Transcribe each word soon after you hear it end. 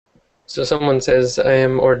So someone says, I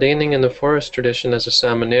am ordaining in the forest tradition as a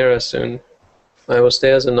Samanera soon. I will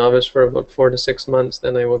stay as a novice for about 4 to 6 months,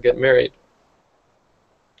 then I will get married.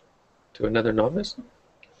 To another novice?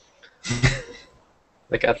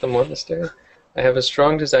 Like at the monastery? I have a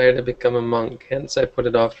strong desire to become a monk, hence I put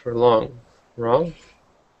it off for long. Wrong?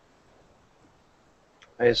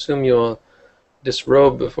 I assume you'll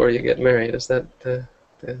disrobe before you get married. Is that the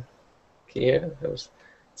key here?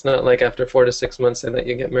 It's not like after 4 to 6 months they let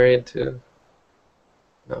you get married to...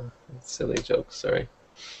 No, silly joke, sorry.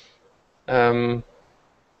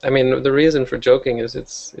 I mean, the reason for joking is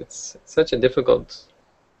it's such a difficult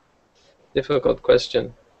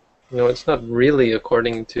question. You know, it's not really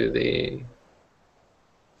according to the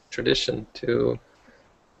tradition to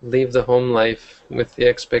leave the home life with the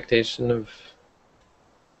expectation of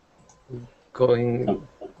going,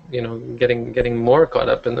 you know, getting more caught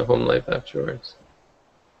up in the home life afterwards.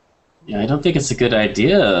 Yeah, I don't think it's a good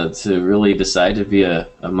idea to really decide to be a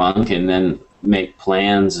monk and then make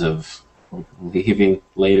plans of leaving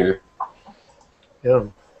later. Yeah.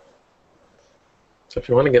 So if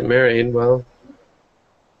you want to get married, well,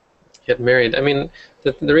 get married. I mean,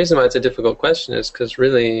 the reason why it's a difficult question is because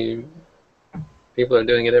really people are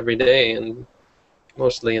doing it every day, and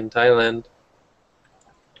mostly in Thailand,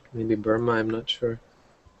 maybe Burma, I'm not sure.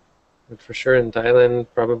 But for sure in Thailand,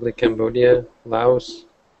 probably Cambodia, Laos.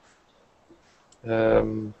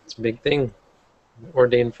 It's a big thing.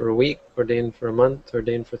 Ordained for a week, ordained for a month,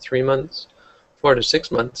 ordained for 3 months. 4 to 6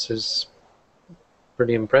 months is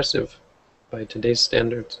pretty impressive by today's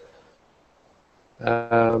standards.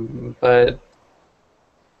 But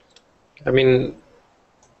I mean,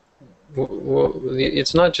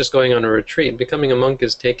 it's not just going on a retreat. Becoming a monk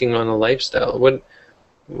is taking on a lifestyle.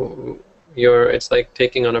 It's like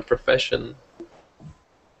taking on a profession.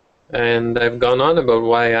 And I've gone on about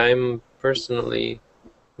why I'm personally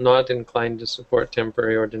not inclined to support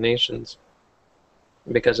temporary ordinations,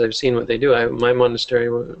 because I've seen what they do. My monastery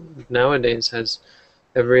nowadays has,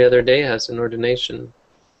 every other day has an ordination.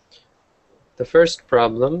 The first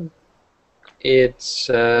problem, the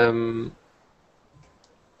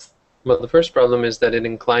first problem is that it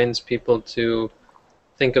inclines people to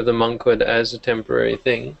think of the monkhood as a temporary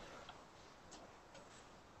thing.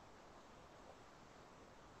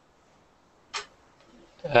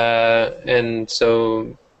 And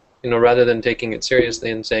so, you know, rather than taking it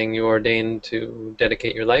seriously and saying you ordain to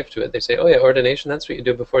dedicate your life to it, they say, oh yeah, ordination, that's what you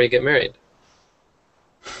do before you get married.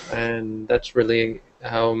 And that's really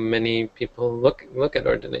how many people look at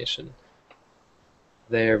ordination.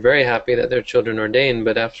 They're very happy that their children ordain,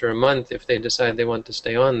 but after a month, if they decide they want to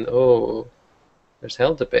stay on, oh, there's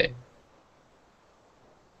hell to pay.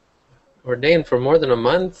 Ordain for more than a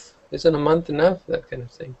month? Isn't a month enough? That kind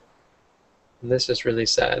of thing. And this is really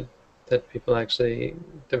sad, that people actually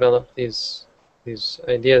develop these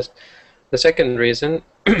ideas. The second reason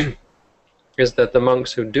is that the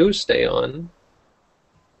monks who do stay on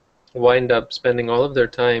wind up spending all of their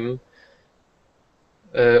time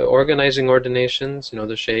organizing ordinations, you know,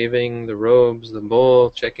 the shaving, the robes, the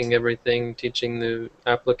bowl, checking everything, teaching the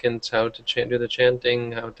applicants how to do the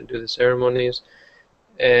chanting, how to do the ceremonies,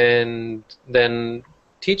 and then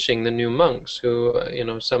teaching the new monks who, you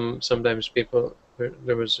know, sometimes people,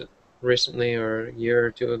 there was recently, or a year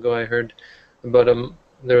or two ago, I heard about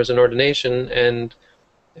there was an ordination, and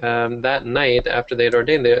that night after they had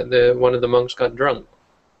ordained, one of the monks got drunk.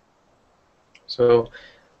 So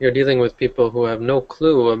you're dealing with people who have no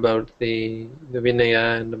clue about the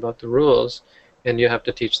Vinaya and about the rules, and you have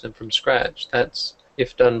to teach them from scratch. That's,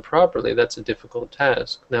 if done properly, that's a difficult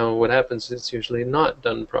task. Now what happens is it's usually not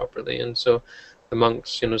done properly, and so the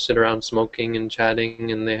monks, you know, sit around smoking and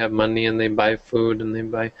chatting, and they have money, and they buy food, and they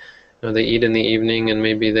buy, you know, they eat in the evening, and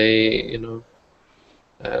maybe they, you know,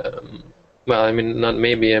 well, I mean, not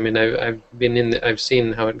maybe, I mean, I've been I've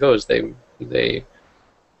seen how it goes. They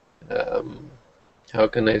how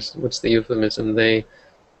can what's the euphemism? They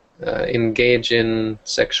engage in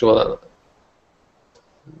sexual,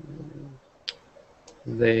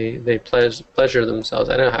 they pleasure themselves.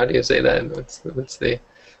 I don't know, how do you say that? What's the,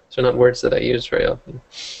 they're not words that I use very often.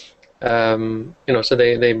 You know, so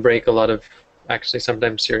they break a lot of, actually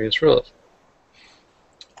sometimes serious rules.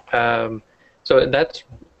 So that's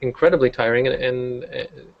incredibly tiring, and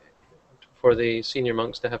for the senior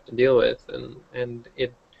monks to have to deal with, and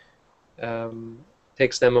it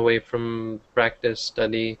takes them away from practice,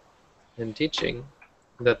 study, and teaching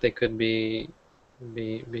that they could be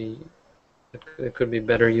it could be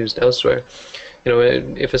better used elsewhere. You know,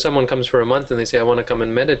 if someone comes for a month and they say, I want to come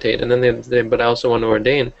and meditate, and then but I also want to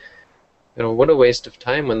ordain, you know, what a waste of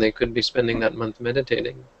time when they could be spending that month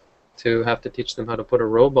meditating. to have to teach them how to put a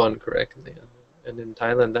robe on correctly. And in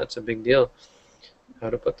Thailand, that's a big deal. How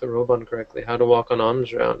to put the robe on correctly, how to walk on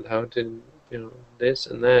arms round, how to, this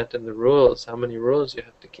and that, and the rules, how many rules you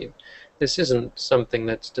have to keep. This isn't something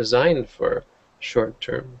that's designed for short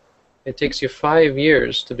term. It takes you 5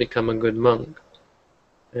 years to become a good monk.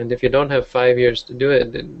 And if you don't have 5 years to do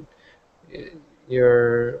it, then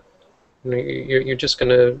you're just going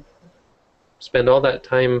to spend all that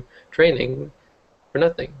time training for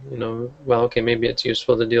nothing. Well, okay, maybe it's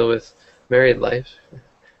useful to deal with married life.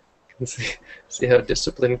 And see how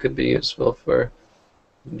discipline could be useful for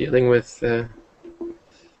dealing with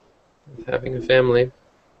having a family.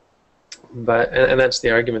 But and that's the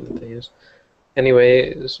argument that they use.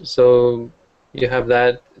 Anyway, so you have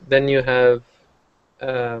that. Then you have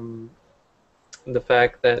the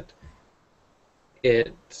fact that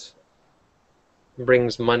it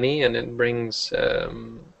brings money and it brings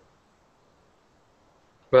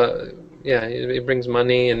it brings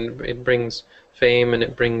money and it brings fame and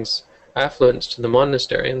it brings affluence to the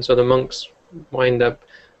monastery, and so the monks wind up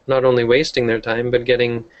not only wasting their time but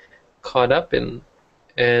getting caught up in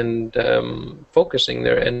and focusing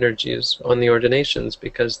their energies on the ordinations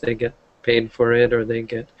because they get paid for it, or they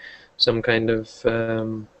get some kind of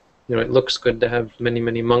it looks good to have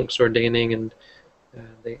many monks ordaining, and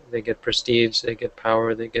they get prestige, they get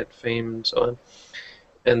power, they get fame, and so on.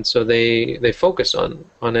 And so they focus on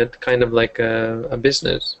it kind of like a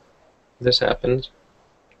business. This happens.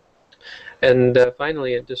 And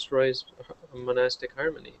finally, it destroys monastic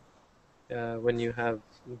harmony when you have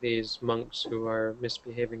these monks who are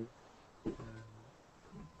misbehaving,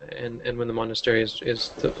 and when the monastery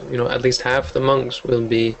is at least half the monks will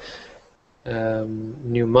be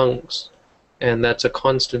new monks, and that's a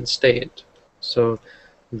constant state. So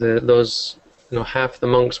those half the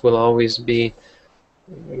monks will always be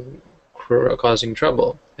causing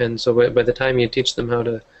trouble, and so by the time you teach them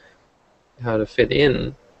how to fit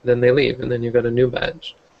in, then they leave, and then you've got a new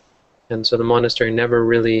batch. And so the monastery never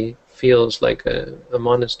really feels like a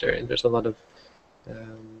monastery. There's a lot of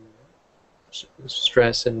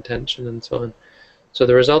stress and tension and so on. So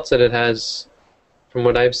the results that it has, from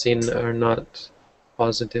what I've seen, are not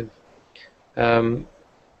positive.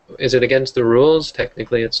 Is it against the rules?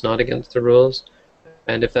 Technically, it's not against the rules.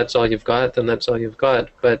 And if that's all you've got, then that's all you've got.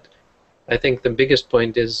 But I think the biggest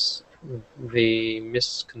point is the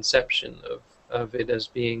misconception of it as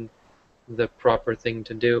being the proper thing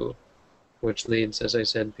to do, which leads, as I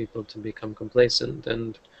said, people to become complacent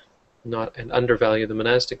and undervalue the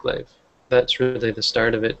monastic life. That's really the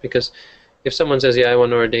start of it. Because if someone says, "Yeah, I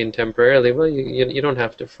want to ordain temporarily," well, you don't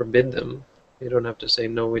have to forbid them. You don't have to say,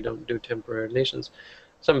 "No, we don't do temporary ordinations."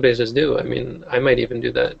 Some places do. I mean, I might even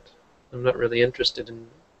do that. I'm not really interested in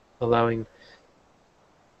allowing.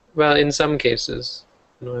 Well, in some cases,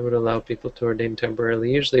 I would allow people to ordain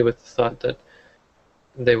temporarily, usually with the thought that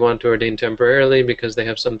they want to ordain temporarily because they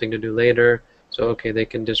have something to do later. So, okay, they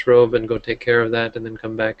can disrobe and go take care of that and then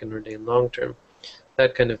come back and ordain long-term.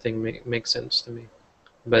 That kind of thing makes sense to me.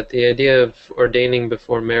 But the idea of ordaining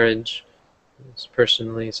before marriage is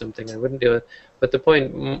personally something I wouldn't do. But the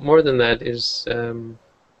point, more than that, is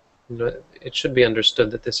it should be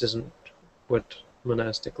understood that this isn't what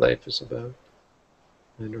monastic life is about.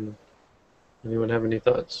 I don't know. Anyone have any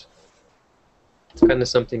thoughts? It's kind of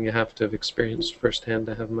something you have to have experienced firsthand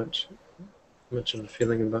to have much of a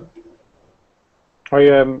feeling about.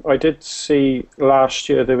 I did see last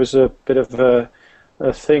year there was a bit of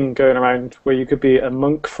a thing going around where you could be a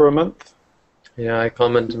monk for a month. Yeah, I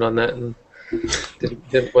commented on that and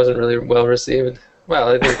it wasn't really well received. Well,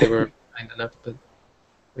 I think they were kind enough, but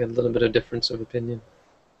we had a little bit of difference of opinion.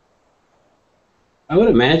 I would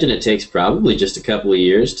imagine it takes probably just a couple of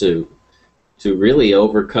years to really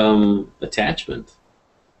overcome attachment.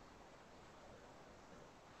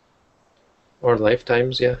 Or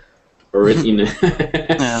lifetimes, yeah. Or Yeah,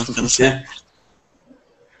 I was gonna say. Yeah.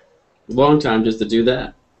 A long time just to do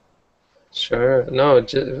that. Sure. No,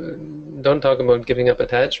 don't talk about giving up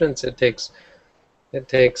attachments. It takes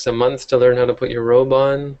a month to learn how to put your robe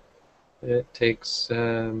on. It takes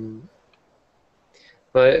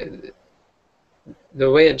but the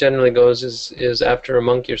way it generally goes is after a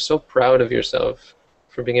monk, you're so proud of yourself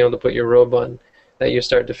for being able to put your robe on that you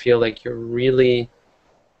start to feel like you're really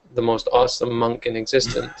the most awesome monk in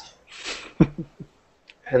existence.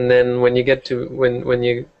 And then when you get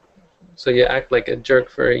to so you act like a jerk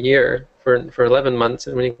for a year, for 11 months,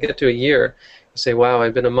 and when you get to a year, you say, "Wow,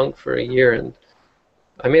 I've been a monk for a year and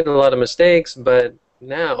I made a lot of mistakes, but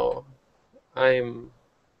now I'm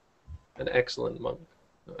an excellent monk."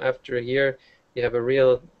 After a year, you have a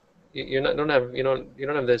real, you don't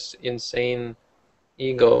have this insane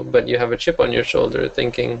ego, but you have a chip on your shoulder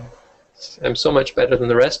thinking, I'm so much better than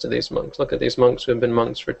the rest of these monks. Look at these monks who have been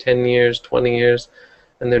monks for 10 years, 20 years,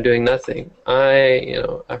 and they're doing nothing.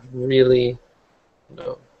 I've really,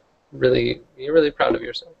 you're really proud of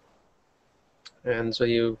yourself. And so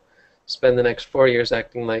you spend the next 4 years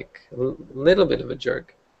acting like a little bit of a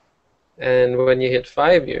jerk. And when you hit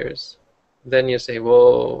 5 years, then you say,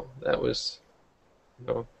 whoa, that was,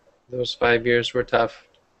 those 5 years were tough.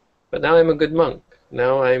 But now I'm a good monk.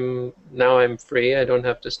 Now I'm free. I don't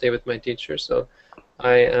have to stay with my teacher, so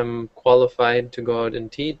I am qualified to go out and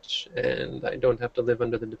teach, and I don't have to live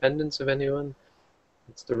under the dependence of anyone.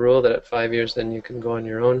 It's the rule that at 5 years then you can go on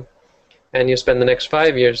your own. And you spend the next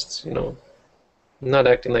 5 years, not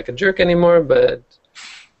acting like a jerk anymore, but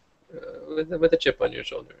with a chip on your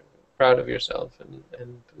shoulder, proud of yourself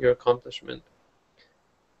and your accomplishment.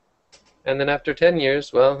 And then after 10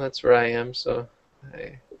 years, well, that's where I am, so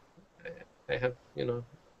I have,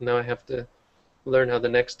 now I have to learn how the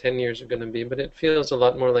next 10 years are going to be, but it feels a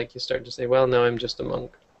lot more like you start to say, well, now I'm just a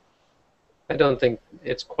monk. I don't think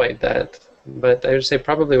it's quite that, but I would say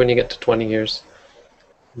probably when you get to 20 years,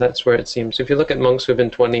 that's where it seems. If you look at monks who have been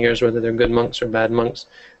 20 years, whether they're good monks or bad monks,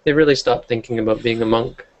 they really stop thinking about being a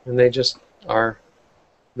monk, and they just are.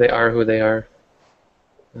 They are who they are.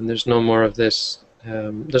 And there's no more of this,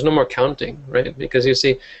 there's no more counting, right? Because you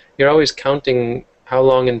see, you're always counting how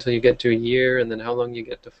long until you get to a year, and then how long you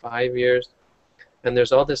get to 5 years. And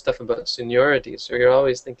there's all this stuff about seniority, so you're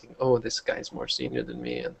always thinking, oh, this guy's more senior than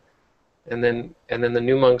me, and then the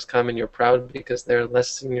new monks come and you're proud because they're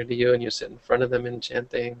less senior to you, and you sit in front of them in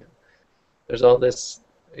chanting. There's all this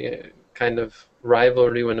kind of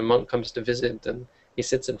rivalry when a monk comes to visit and he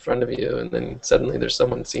sits in front of you, and then suddenly there's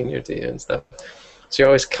someone senior to you and stuff. So you're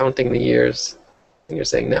always counting the years, and you're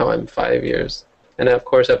saying, now I'm 5 years. And of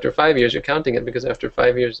course, after 5 years, you're counting it, because after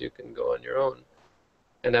 5 years, you can go on your own.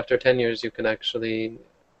 And after 10 years, you can actually,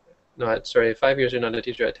 5 years you're not a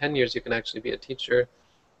teacher. At 10 years, you can actually be a teacher,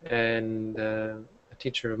 and a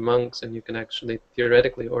teacher of monks, and you can actually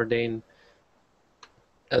theoretically ordain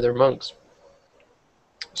other monks.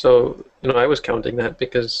 So, I was counting that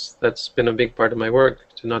because that's been a big part of my work,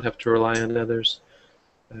 to not have to rely on others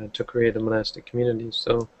to create a monastic community.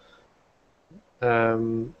 So,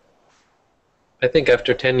 I think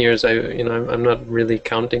after 10 years, I'm not really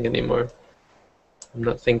counting anymore. I'm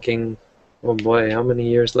not thinking, oh boy, how many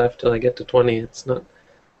years left till I get to 20? It's not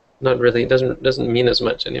really. It doesn't mean as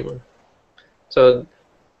much anymore. So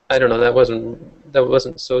I don't know. That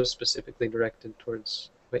wasn't so specifically directed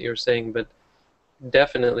towards what you were saying, but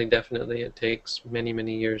definitely, it takes many,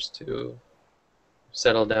 many years to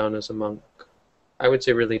settle down as a monk. I would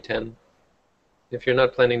say really 10. If you're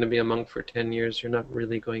not planning to be a monk for 10 years, you're not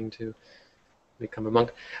really going to become a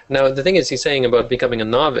monk. Now, the thing is, he's saying about becoming a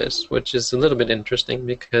novice, which is a little bit interesting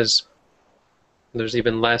because there's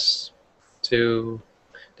even less to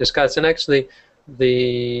discuss. And actually,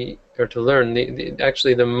 the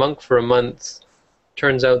monk for a month,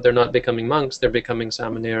 turns out they're not becoming monks; they're becoming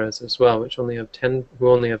samaneras as well, who only have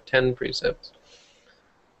 10 precepts.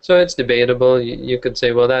 So it's debatable. You could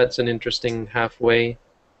say, well, that's an interesting halfway.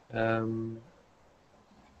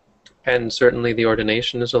 And certainly the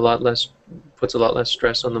ordination is puts a lot less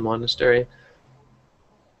stress on the monastery.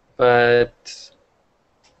 But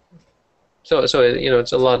so it's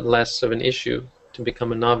a lot less of an issue to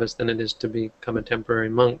become a novice than it is to become a temporary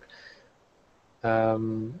monk.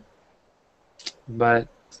 But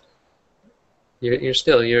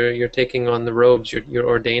you're taking on the robes. You're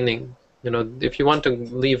ordaining. If you want to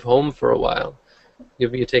leave home for a while,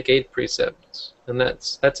 you take 8 precepts, and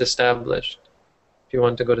that's established. If you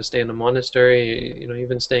want to go to stay in a monastery,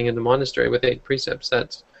 even staying in the monastery with 8 precepts,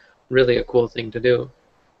 that's really a cool thing to do.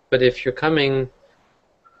 But if you're coming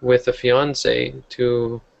with a fiance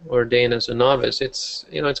to ordain as a novice, it's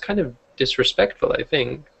kind of disrespectful, I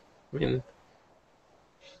think. I mean,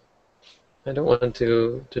 I don't want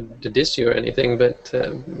to diss you or anything, but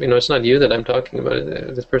it's not you that I'm talking about.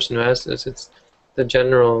 The person who asked this, it's the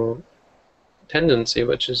general tendency,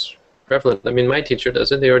 which is prevalent. I mean, my teacher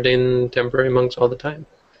does it. They ordain temporary monks all the time.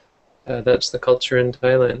 That's the culture in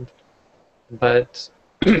Thailand. But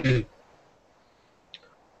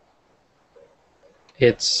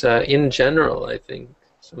it's in general, I think,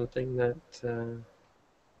 something that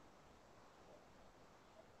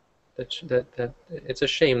it's a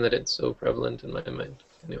shame that it's so prevalent in my mind.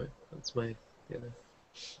 Anyway, that's my.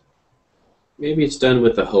 Maybe it's done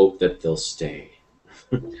with the hope that they'll stay.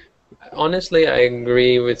 Honestly, I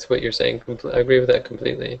agree with what you're saying. I agree with that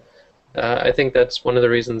completely. I think that's one of the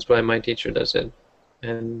reasons why my teacher does it.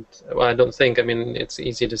 And, well, I don't think, I mean, it's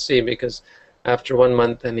easy to see because after 1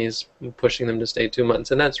 month, and he's pushing them to stay 2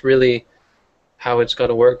 months. And that's really how it's got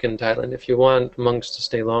to work in Thailand. If you want monks to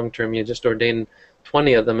stay long term, you just ordain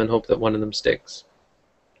 20 of them and hope that one of them sticks.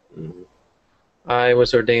 Mhm. I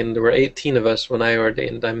was ordained, there were 18 of us when I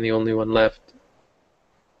ordained. I'm the only one left.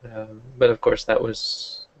 But of course that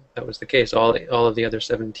was the case. All of the other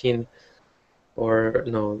 17, or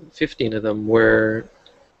no, 15 of them were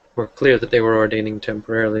clear that they were ordaining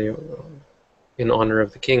temporarily in honor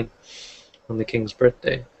of the king on the king's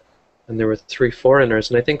birthday. And there were 3 foreigners,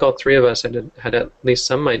 and I think all 3 of us had at least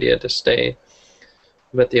some idea to stay,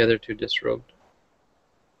 but the other 2 disrobed.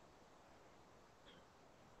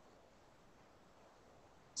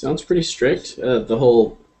 Sounds pretty strict. The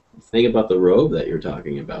whole thing about the robe that you're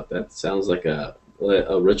talking about, that sounds like a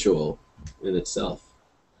ritual in itself.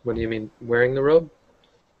 What do you mean, wearing the robe?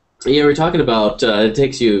 Yeah, we're talking about it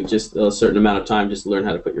takes you just a certain amount of time just to learn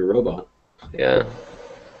how to put your robe on. Yeah.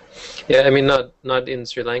 Yeah, I mean, not in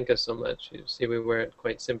Sri Lanka so much. You see, we wear it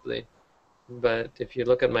quite simply. But if you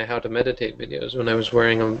look at my how to meditate videos, when I was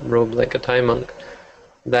wearing a robe like a Thai monk,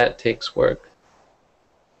 that takes work.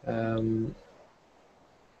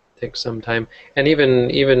 Takes some time. And even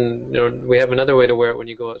we have another way to wear it when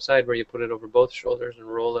you go outside, where you put it over both shoulders and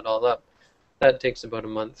roll it all up. That takes about a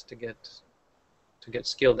month to get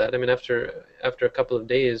skilled at. I mean, after a couple of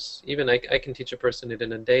days, even I can teach a person it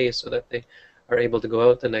in a day so that they are able to go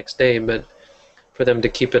out the next day, but for them to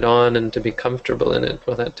keep it on and to be comfortable in it,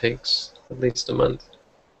 well, that takes at least a month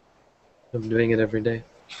of doing it every day.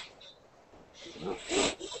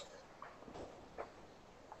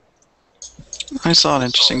 I saw an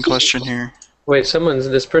interesting question here. Wait,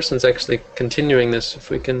 this person's actually continuing this, if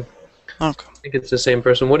we can. Okay. I think it's the same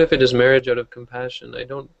person. What if it is marriage out of compassion? I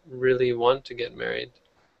don't really want to get married,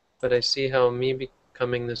 but I see how me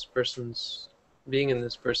being in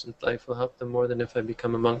this person's life will help them more than if I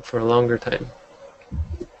become a monk for a longer time.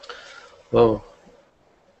 Whoa.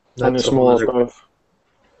 And it's more of both.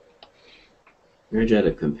 Marriage out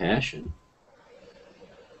of compassion.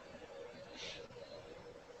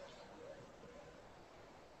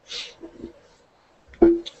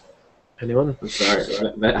 Anyone?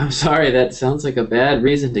 I'm sorry. That sounds like a bad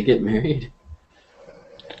reason to get married.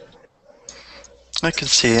 I can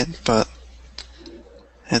see it, but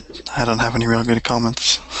I don't have any real good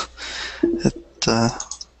comments.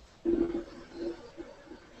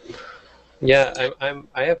 Yeah,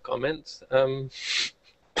 I have comments.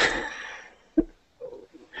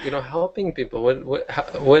 Helping people.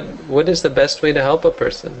 What is the best way to help a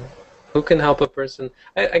person? Who can help a person?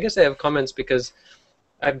 I guess I have comments because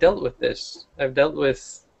I've dealt with this. I've dealt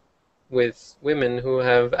with women who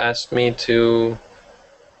have asked me to,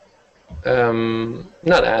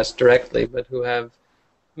 not asked directly, but who have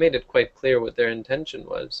made it quite clear what their intention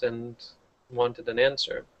was and wanted an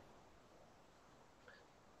answer.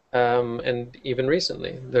 And even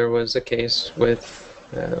recently, there was a case with,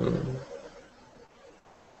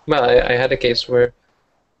 I had a case where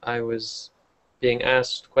I was being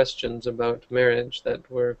asked questions about marriage that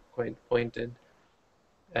were quite pointed,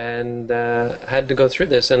 and had to go through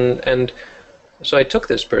this, and so I took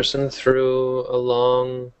this person through a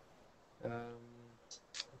long,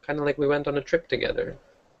 kind of like we went on a trip together.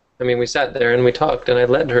 I mean, we sat there and we talked, and I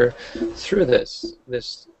led her through this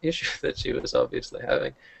issue that she was obviously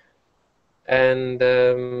having, and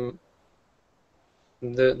the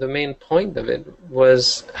main point of it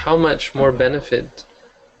was how much more benefit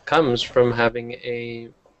comes from having a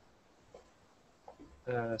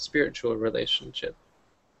spiritual relationship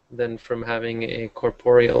than from having a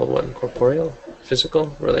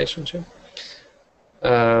physical relationship.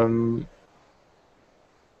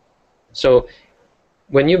 So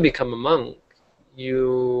when you become a monk,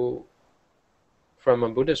 you, from a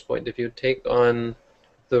Buddhist point of view, take on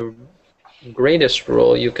the greatest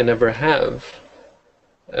role you can ever have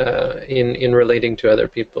in relating to other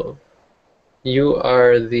people. You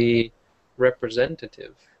are the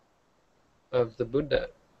representative of the Buddha.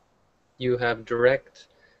 You have direct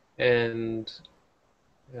and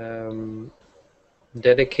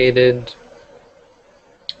dedicated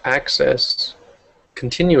access,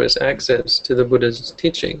 continuous access to the Buddha's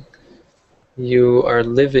teaching. You are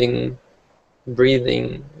living,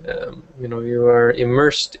 breathing, you are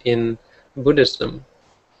immersed in Buddhism.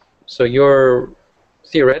 So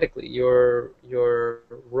theoretically, your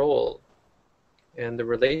role and the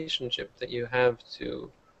relationship that you have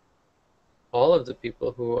to all of the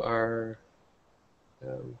people who are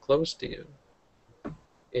close to you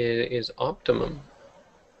is optimum.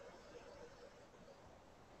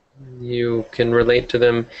 You can relate to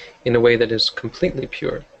them in a way that is completely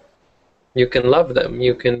pure. You can love them.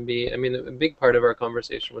 You can be, a big part of our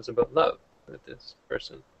conversation was about love. with this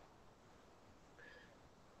person,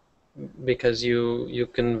 because you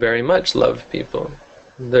can very much love people.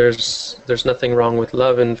 There's nothing wrong with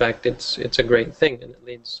love. In fact, it's a great thing, and it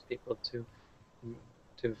leads people to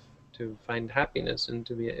to find happiness and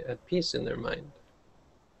to be at peace in their mind,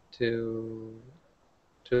 to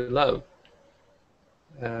love.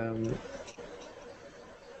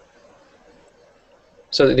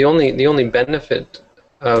 So the only benefit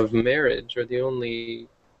of marriage, or the only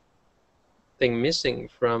thing missing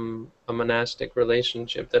from a monastic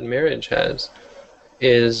relationship that marriage has,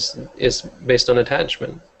 is based on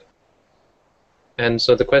attachment. And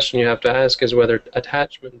so the question you have to ask is whether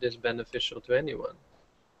attachment is beneficial to anyone.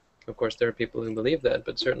 Of course, there are people who believe that,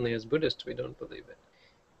 but certainly as Buddhists, we don't believe it.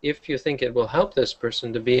 If you think it will help this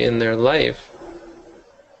person to be in their life,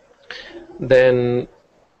 then,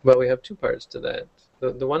 well, we have two parts to that.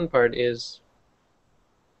 The one part is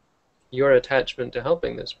your attachment to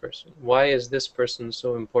helping this person. Why is this person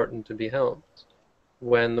so important to be helped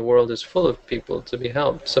when the world is full of people to be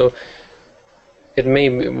helped? So it may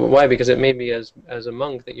be, why? Because it may be as a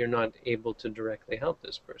monk that you're not able to directly help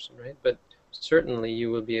this person, right? But certainly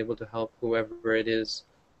you will be able to help whoever it is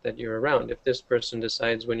that you're around. If this person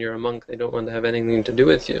decides when you're a monk they don't want to have anything to do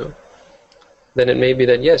with you, then it may be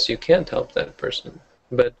that, yes, you can't help that person.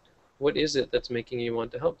 But what is it that's making you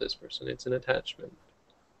want to help this person? It's an attachment.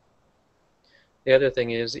 The other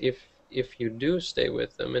thing is, if you do stay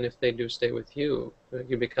with them, and if they do stay with you,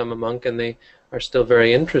 you become a monk and they are still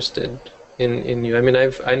very interested in you. I mean,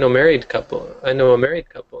 I know a married couple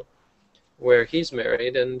where he's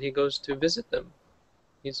married and he goes to visit them.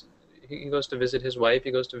 He goes to visit his wife, he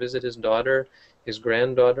goes to visit his daughter, his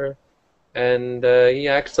granddaughter, and he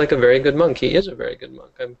acts like a very good monk. He is a very good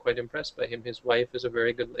monk. I'm quite impressed by him. His wife is a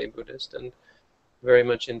very good lay Buddhist and very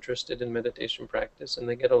much interested in meditation practice, and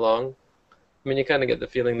they get along. I mean, you kind of get the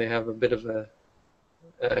feeling they have a bit of a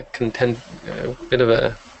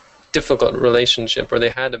difficult relationship, or they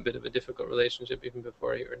had a bit of a difficult relationship even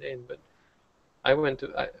before he ordained. But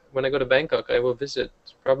when I go to Bangkok, I will visit.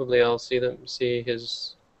 Probably I'll see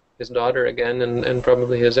his daughter again, and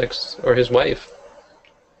probably his ex or his wife.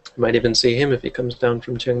 Might even see him if he comes down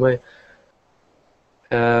from Chiang Mai.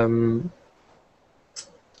 And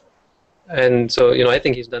so, I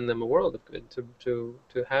think he's done them a world of good to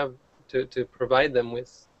provide them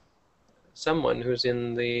with someone who's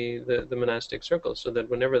in the monastic circle, so that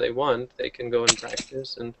whenever they want, they can go and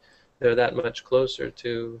practice, and they're that much closer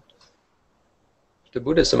to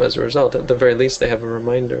Buddhism as a result. At the very least, they have a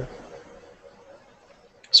reminder.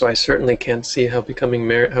 So I certainly can't see how getting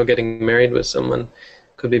married with someone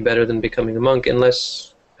could be better than becoming a monk,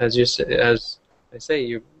 unless, as I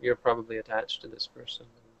say, you're probably attached to this person.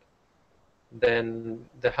 Then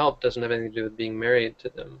the help doesn't have anything to do with being married to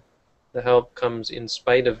them. The help comes in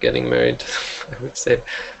spite of getting married to them. I would say,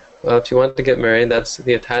 well, if you want to get married, that's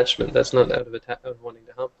the attachment. That's not out of wanting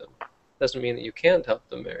to help them. Doesn't mean that you can't help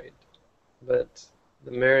them married. But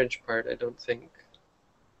the marriage part, I don't think,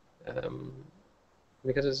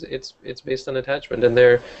 because it's based on attachment, and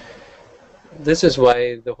this is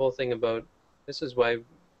why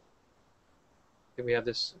we have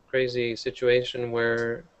this crazy situation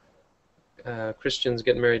where Christians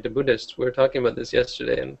get married to Buddhists. We were talking about this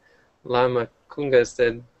yesterday, and Lama Kunga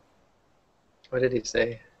said, what did he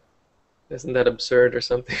say? Isn't that absurd or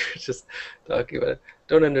something? Just talking about it.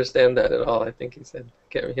 Don't understand that at all, I think he said.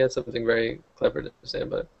 He had something very clever to say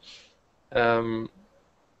about it.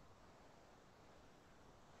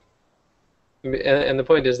 And the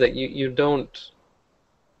point is that you don't,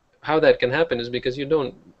 how that can happen is because you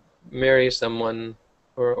don't marry someone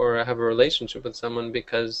or have a relationship with someone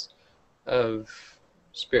because of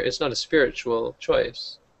spirit. It's not a spiritual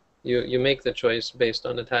choice. You make the choice based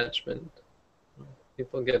on attachment.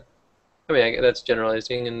 People get, I mean, that's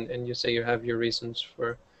generalizing, and you say you have your reasons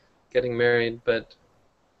for getting married, but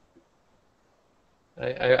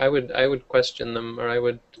I would question them, or I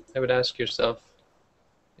would ask yourself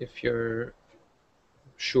if you're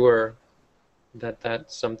sure that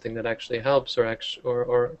that's something that actually helps, or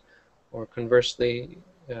conversely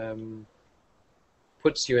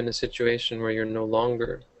puts you in a situation where you're no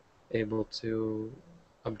longer able to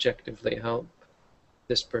objectively help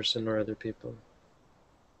this person or other people.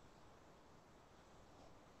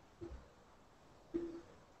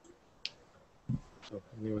 So,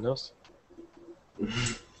 anyone else?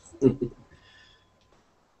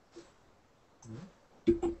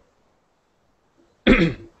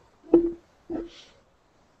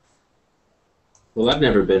 Well, I've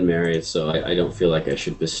never been married, so I don't feel like I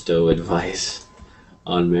should bestow advice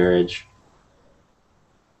on marriage.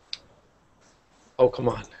 Oh, come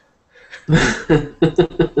on.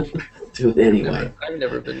 Do it anyway. I've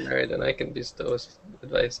never been married, and I can bestow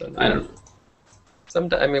advice on. I don't know.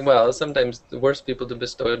 Sometimes, I mean, well, sometimes the worst people to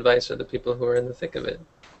bestow advice are the people who are in the thick of it.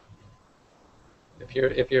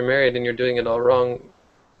 If you're married and you're doing it all wrong,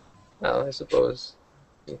 well, I suppose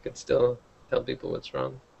you could still tell people what's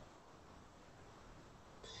wrong.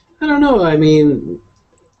 I don't know. I mean,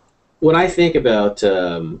 when I think about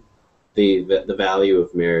the value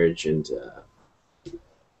of marriage, and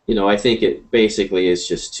I think it basically is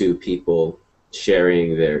just two people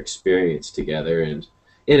sharing their experience together, and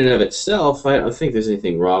in and of itself, I don't think there's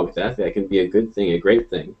anything wrong with that. That can be a good thing, a great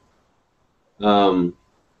thing. Um,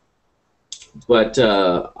 but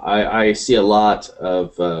I see a lot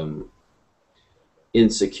of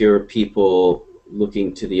insecure people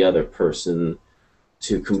looking to the other person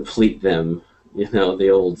to complete them. The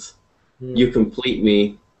old "you complete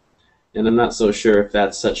me," and I'm not so sure if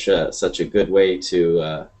that's such a good way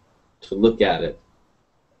to look at it,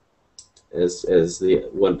 as the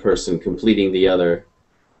one person completing the other.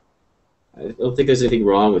 I don't think there's anything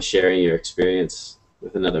wrong with sharing your experience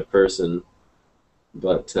with another person,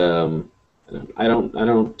 but I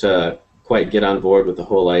don't quite get on board with the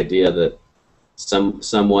whole idea that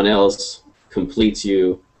someone else completes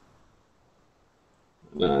you.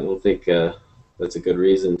 I don't think that's a good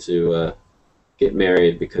reason to get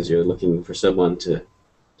married, because you're looking for someone to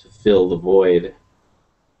fill the void.